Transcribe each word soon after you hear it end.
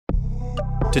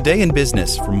Today in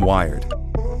Business from Wired.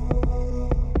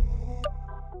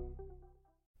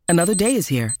 Another day is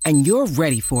here, and you're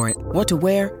ready for it. What to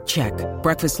wear? Check.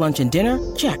 Breakfast, lunch, and dinner?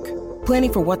 Check.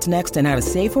 Planning for what's next and how to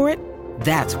save for it?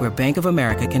 That's where Bank of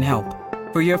America can help.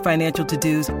 For your financial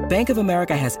to-dos, Bank of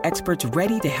America has experts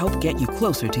ready to help get you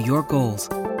closer to your goals.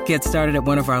 Get started at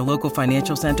one of our local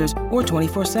financial centers or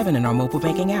 24/7 in our mobile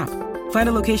banking app. Find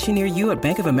a location near you at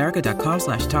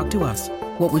bankofamerica.com/talktous.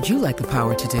 What would you like the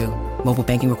power to do? Mobile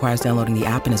banking requires downloading the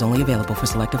app and is only available for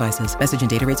select devices. Message and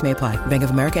data rates may apply. Bank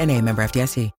of America N.A., member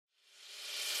FDIC.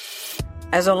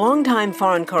 As a longtime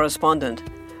foreign correspondent,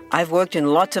 I've worked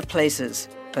in lots of places,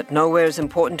 but nowhere as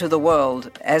important to the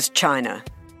world as China.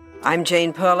 I'm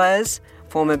Jane Perlez,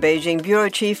 former Beijing bureau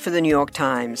chief for the New York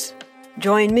Times.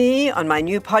 Join me on my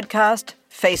new podcast,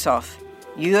 Face Off,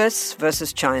 U.S.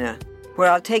 versus China,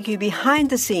 where I'll take you behind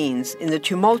the scenes in the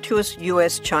tumultuous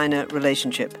U.S.-China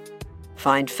relationship.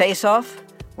 Find Face Off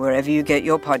wherever you get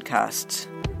your podcasts.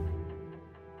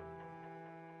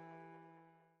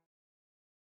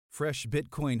 Fresh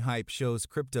Bitcoin hype shows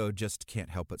crypto just can't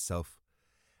help itself.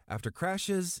 After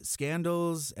crashes,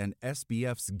 scandals, and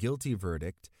SBF's guilty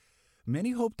verdict,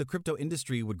 many hoped the crypto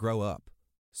industry would grow up.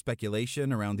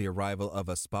 Speculation around the arrival of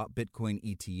a spot Bitcoin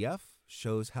ETF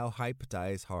shows how hype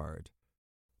dies hard.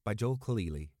 By Joel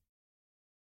Khalili.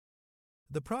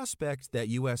 The prospect that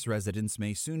U.S. residents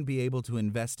may soon be able to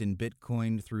invest in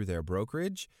Bitcoin through their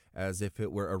brokerage, as if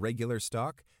it were a regular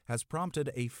stock, has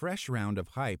prompted a fresh round of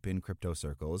hype in crypto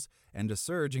circles and a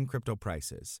surge in crypto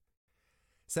prices.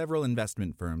 Several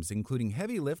investment firms, including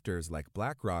heavy lifters like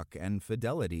BlackRock and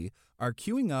Fidelity, are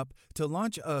queuing up to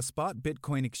launch a spot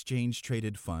Bitcoin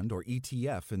exchange-traded fund, or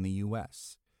ETF, in the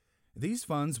U.S. These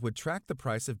funds would track the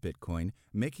price of Bitcoin,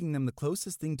 making them the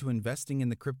closest thing to investing in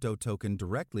the crypto token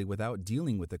directly without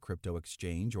dealing with a crypto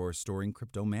exchange or storing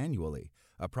crypto manually,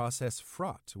 a process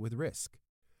fraught with risk.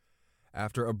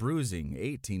 After a bruising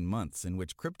 18 months in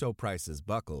which crypto prices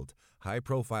buckled,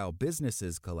 high-profile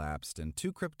businesses collapsed, and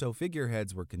 2 crypto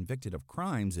figureheads were convicted of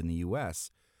crimes in the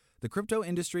U.S., the crypto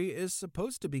industry is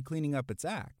supposed to be cleaning up its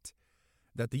act.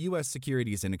 That the U.S.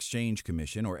 Securities and Exchange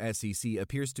Commission, or SEC,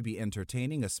 appears to be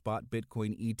entertaining a spot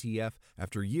Bitcoin ETF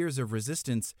after years of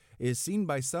resistance is seen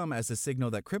by some as a signal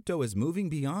that crypto is moving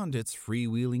beyond its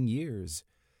freewheeling years.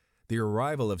 The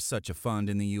arrival of such a fund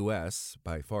in the U.S.,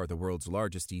 by far the world's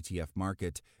largest ETF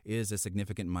market, is a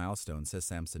significant milestone, says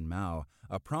Samson Mao,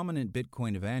 a prominent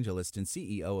Bitcoin evangelist and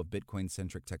CEO of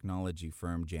Bitcoin-centric technology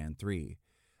firm Jan3,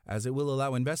 as it will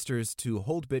allow investors to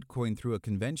hold Bitcoin through a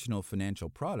conventional financial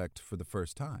product for the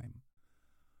first time.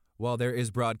 While there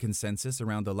is broad consensus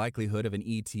around the likelihood of an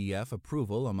ETF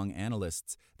approval among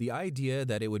analysts, the idea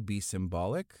that it would be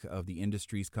symbolic of the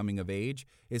industry's coming of age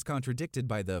is contradicted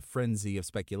by the frenzy of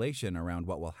speculation around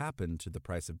what will happen to the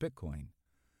price of Bitcoin.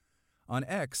 On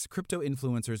X, crypto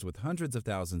influencers with hundreds of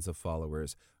thousands of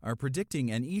followers are predicting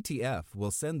an ETF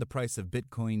will send the price of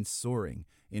Bitcoin soaring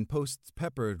in posts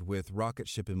peppered with rocket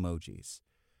ship emojis.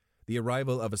 The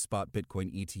arrival of a spot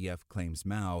Bitcoin ETF, claims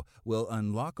Mao, will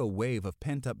unlock a wave of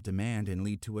pent-up demand and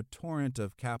lead to a torrent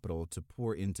of capital to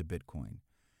pour into Bitcoin.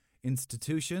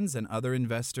 Institutions and other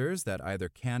investors that either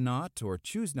cannot or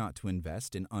choose not to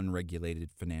invest in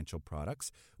unregulated financial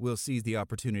products will seize the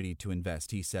opportunity to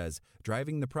invest, he says,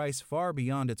 driving the price far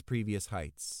beyond its previous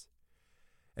heights.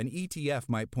 An ETF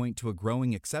might point to a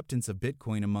growing acceptance of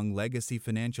Bitcoin among legacy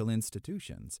financial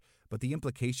institutions, but the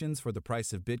implications for the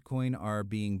price of Bitcoin are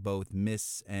being both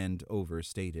and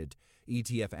overstated,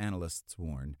 ETF analysts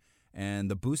warn,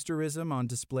 and the boosterism on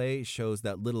display shows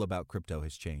that little about crypto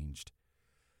has changed.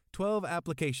 12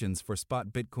 applications for spot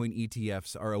Bitcoin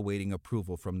ETFs are awaiting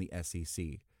approval from the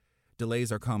SEC.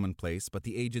 Delays are commonplace, but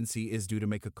the agency is due to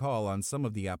make a call on some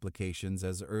of the applications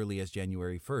as early as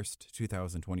January 1st,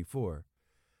 2024.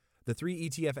 The 3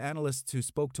 ETF analysts who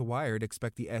spoke to Wired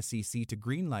expect the SEC to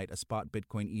greenlight a spot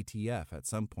Bitcoin ETF at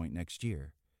some point next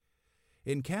year.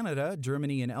 In Canada,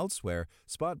 Germany, and elsewhere,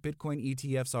 spot Bitcoin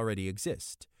ETFs already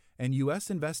exist, and U.S.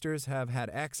 investors have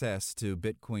had access to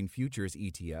Bitcoin futures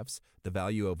ETFs, the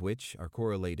value of which are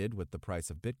correlated with the price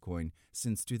of Bitcoin,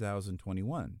 since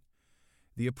 2021.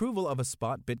 The approval of a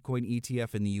spot Bitcoin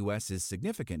ETF in the U.S. is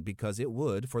significant because it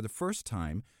would, for the first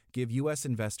time, give U.S.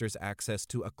 investors access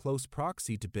to a close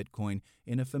proxy to Bitcoin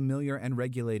in a familiar and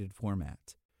regulated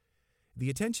format. The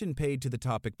attention paid to the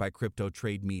topic by crypto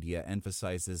trade media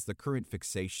emphasizes the current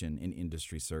fixation in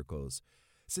industry circles.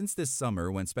 Since this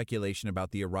summer, when speculation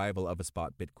about the arrival of a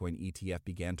spot Bitcoin ETF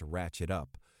began to ratchet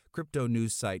up, crypto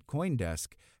news site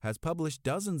CoinDesk has published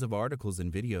dozens of articles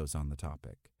and videos on the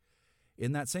topic.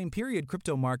 In that same period,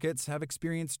 crypto markets have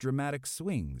experienced dramatic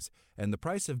swings, and the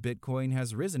price of Bitcoin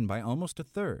has risen by almost a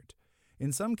third.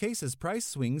 In some cases, price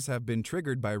swings have been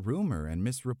triggered by rumor and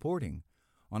misreporting.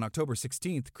 On October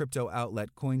 16th, crypto outlet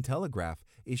Cointelegraph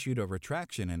issued a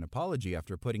retraction and apology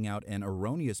after putting out an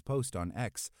erroneous post on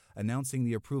X announcing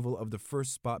the approval of the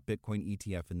first spot Bitcoin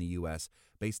ETF in the U.S.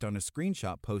 based on a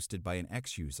screenshot posted by an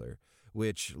X user,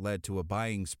 which led to a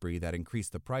buying spree that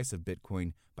increased the price of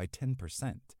Bitcoin by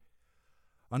 10%.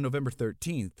 On November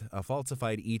 13th, a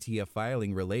falsified ETF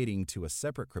filing relating to a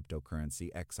separate cryptocurrency,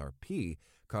 XRP,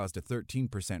 caused a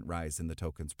 13% rise in the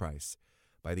token's price.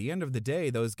 By the end of the day,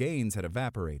 those gains had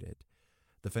evaporated.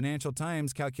 The Financial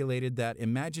Times calculated that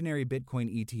imaginary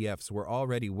Bitcoin ETFs were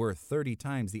already worth 30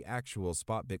 times the actual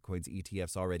spot Bitcoin's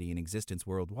ETFs already in existence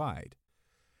worldwide.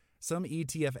 Some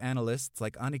ETF analysts,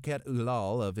 like Aniket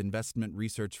Ulal of investment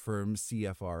research firm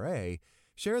CFRA,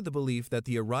 share the belief that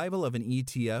the arrival of an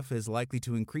ETF is likely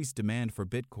to increase demand for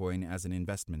Bitcoin as an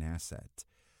investment asset.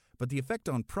 But the effect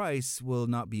on price will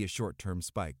not be a short-term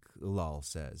spike, Ulal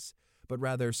says, but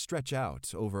rather stretch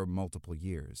out over multiple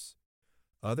years.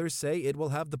 Others say it will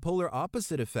have the polar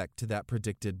opposite effect to that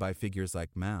predicted by figures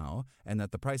like Mao, and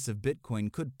that the price of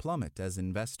Bitcoin could plummet as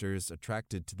investors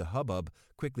attracted to the hubbub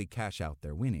quickly cash out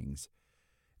their winnings.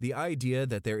 The idea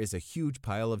that there is a huge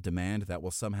pile of demand that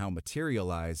will somehow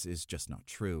materialize is just not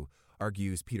true,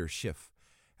 argues Peter Schiff,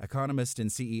 economist and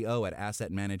CEO at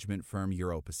asset management firm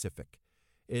Euro-Pacific.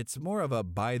 It's more of a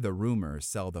buy the rumor,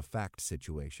 sell the fact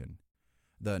situation.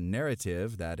 The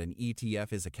narrative that an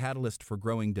ETF is a catalyst for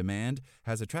growing demand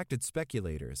has attracted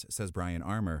speculators, says Brian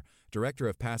Armour, director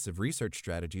of passive research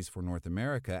strategies for North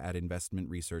America at investment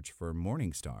research firm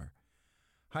Morningstar.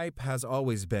 Hype has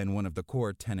always been one of the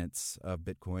core tenets of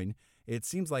Bitcoin. It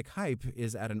seems like hype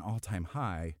is at an all-time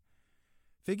high.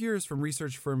 Figures from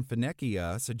research firm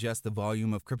Finekia suggest the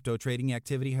volume of crypto trading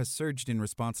activity has surged in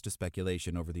response to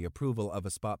speculation over the approval of a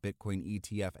spot Bitcoin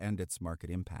ETF and its market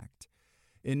impact.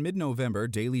 In mid-November,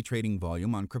 daily trading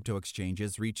volume on crypto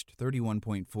exchanges reached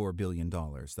 $31.4 billion,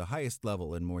 the highest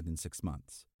level in more than 6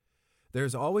 months.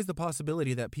 There's always the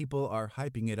possibility that people are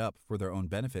hyping it up for their own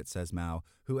benefit, says Mao,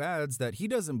 who adds that he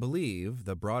doesn't believe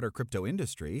the broader crypto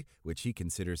industry, which he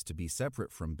considers to be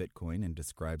separate from Bitcoin and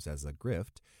describes as a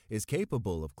grift, is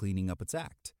capable of cleaning up its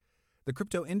act. The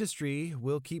crypto industry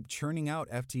will keep churning out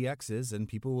FTXs and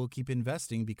people will keep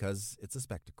investing because it's a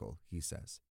spectacle, he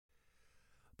says.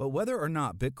 But whether or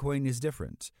not Bitcoin is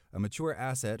different, a mature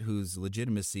asset whose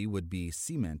legitimacy would be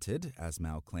cemented, as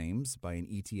Mao claims, by an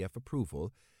ETF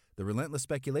approval, the relentless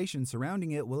speculation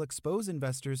surrounding it will expose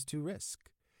investors to risk.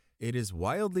 It is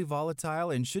wildly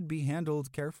volatile and should be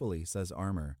handled carefully, says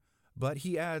Armour. But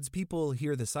he adds people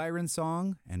hear the siren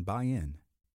song and buy in.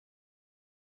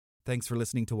 Thanks for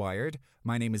listening to Wired.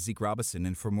 My name is Zeke Robison,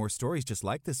 and for more stories just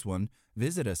like this one,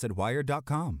 visit us at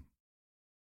wired.com.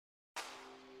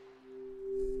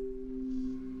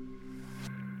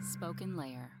 Spoken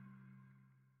Layer.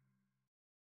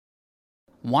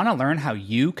 Want to learn how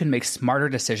you can make smarter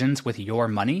decisions with your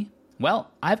money?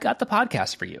 Well, I've got the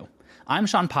podcast for you. I'm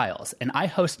Sean Piles, and I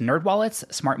host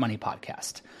NerdWallet's Smart Money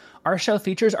Podcast. Our show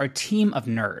features our team of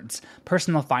nerds,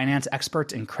 personal finance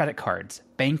experts in credit cards,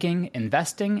 banking,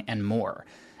 investing, and more.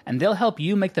 And they'll help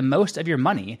you make the most of your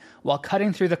money while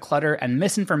cutting through the clutter and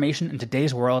misinformation in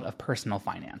today's world of personal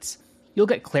finance. You'll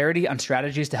get clarity on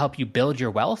strategies to help you build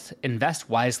your wealth, invest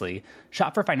wisely,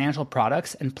 shop for financial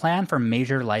products, and plan for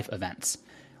major life events.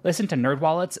 Listen to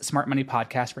NerdWallet's Smart Money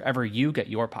Podcast wherever you get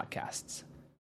your podcasts.